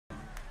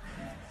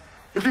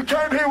If you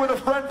came here with a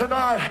friend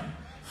tonight,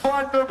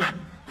 find them,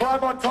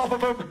 climb on top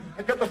of them,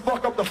 and get the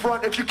fuck up the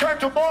front. If you came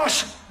to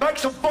mosh, make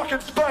some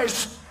fucking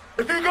space.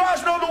 If you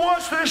guys know the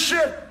words to this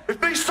shit,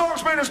 if these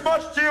songs mean as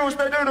much to you as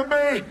they do to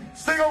me,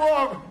 sing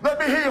along. Let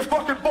me hear your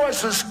fucking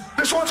voices.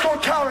 This one's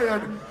called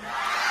Carrion.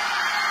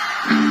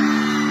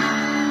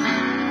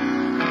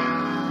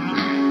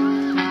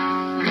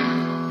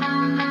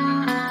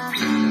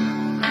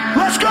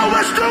 Let's go,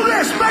 let's do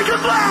this, make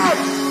it loud!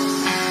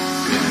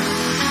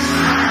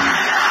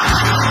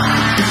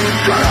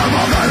 Get up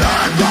on the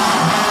land, boy!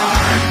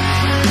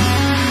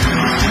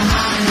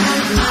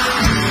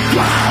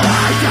 Well,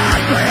 I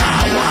can't be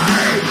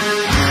away!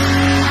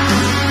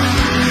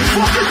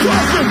 Fucking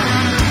person!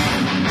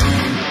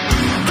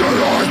 The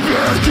Lord be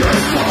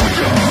for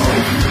you!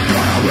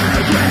 Now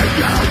we're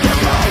down the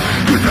road!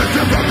 With the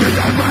tip of the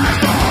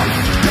backbone!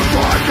 The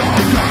voice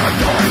of the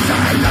noise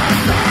silent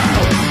now!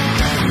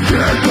 Give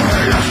me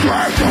the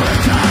strength to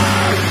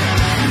return.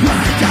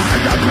 Right down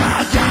the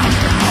grass I'm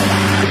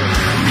going.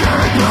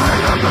 Give me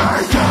the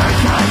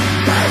meditation.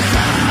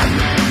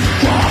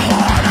 The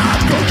heart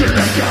I'm looking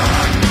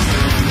again.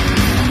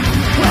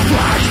 The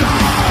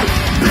flashlight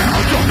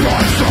builds a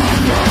voice of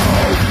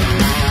road.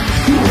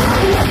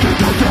 We're walking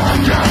the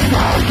darkest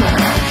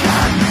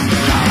foundation.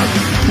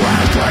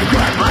 We're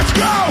drinking, let's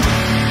go.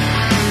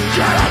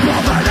 Get up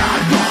over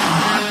that bar.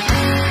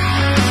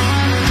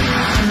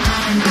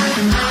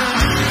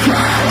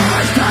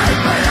 Take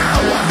me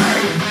away,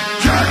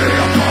 turn me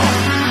apart.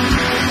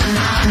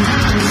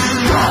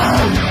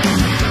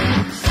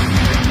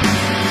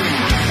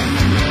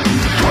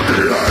 From the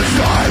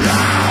inside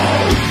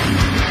out,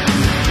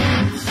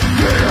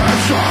 the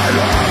inside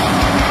out.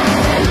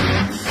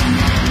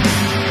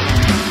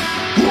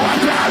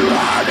 I've been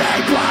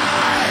running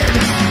blind,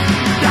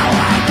 now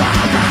I'm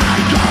back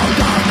to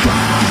the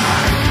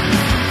grind.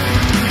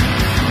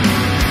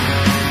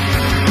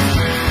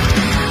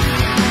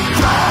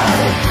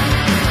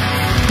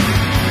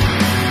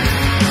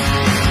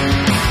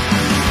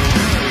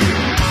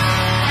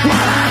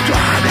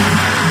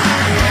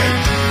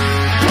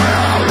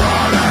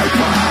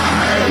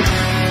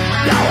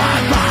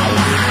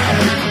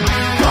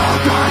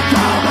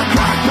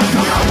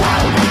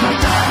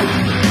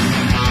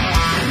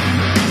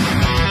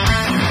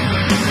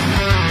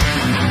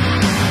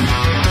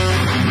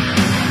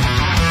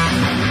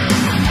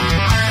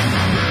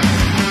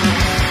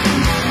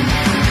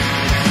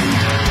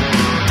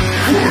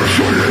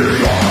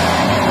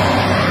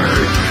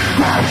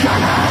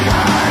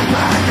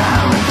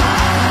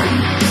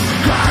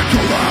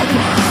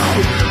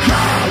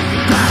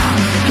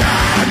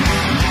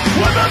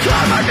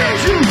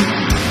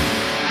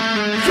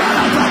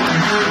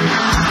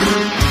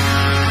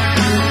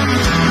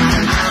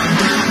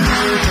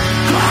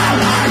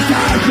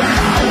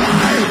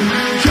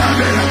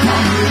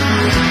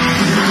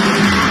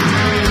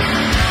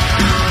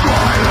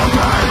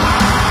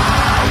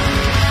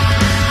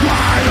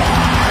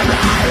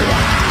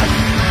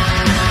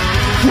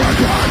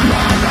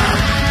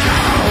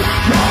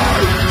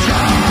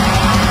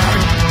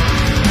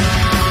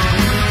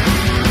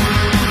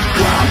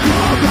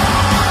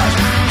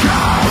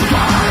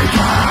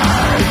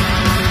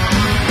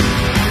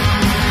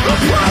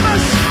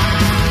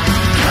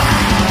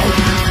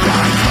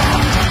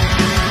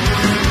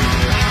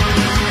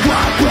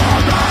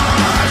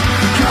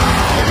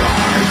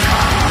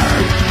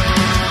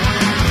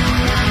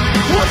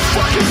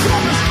 Fucking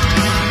promise!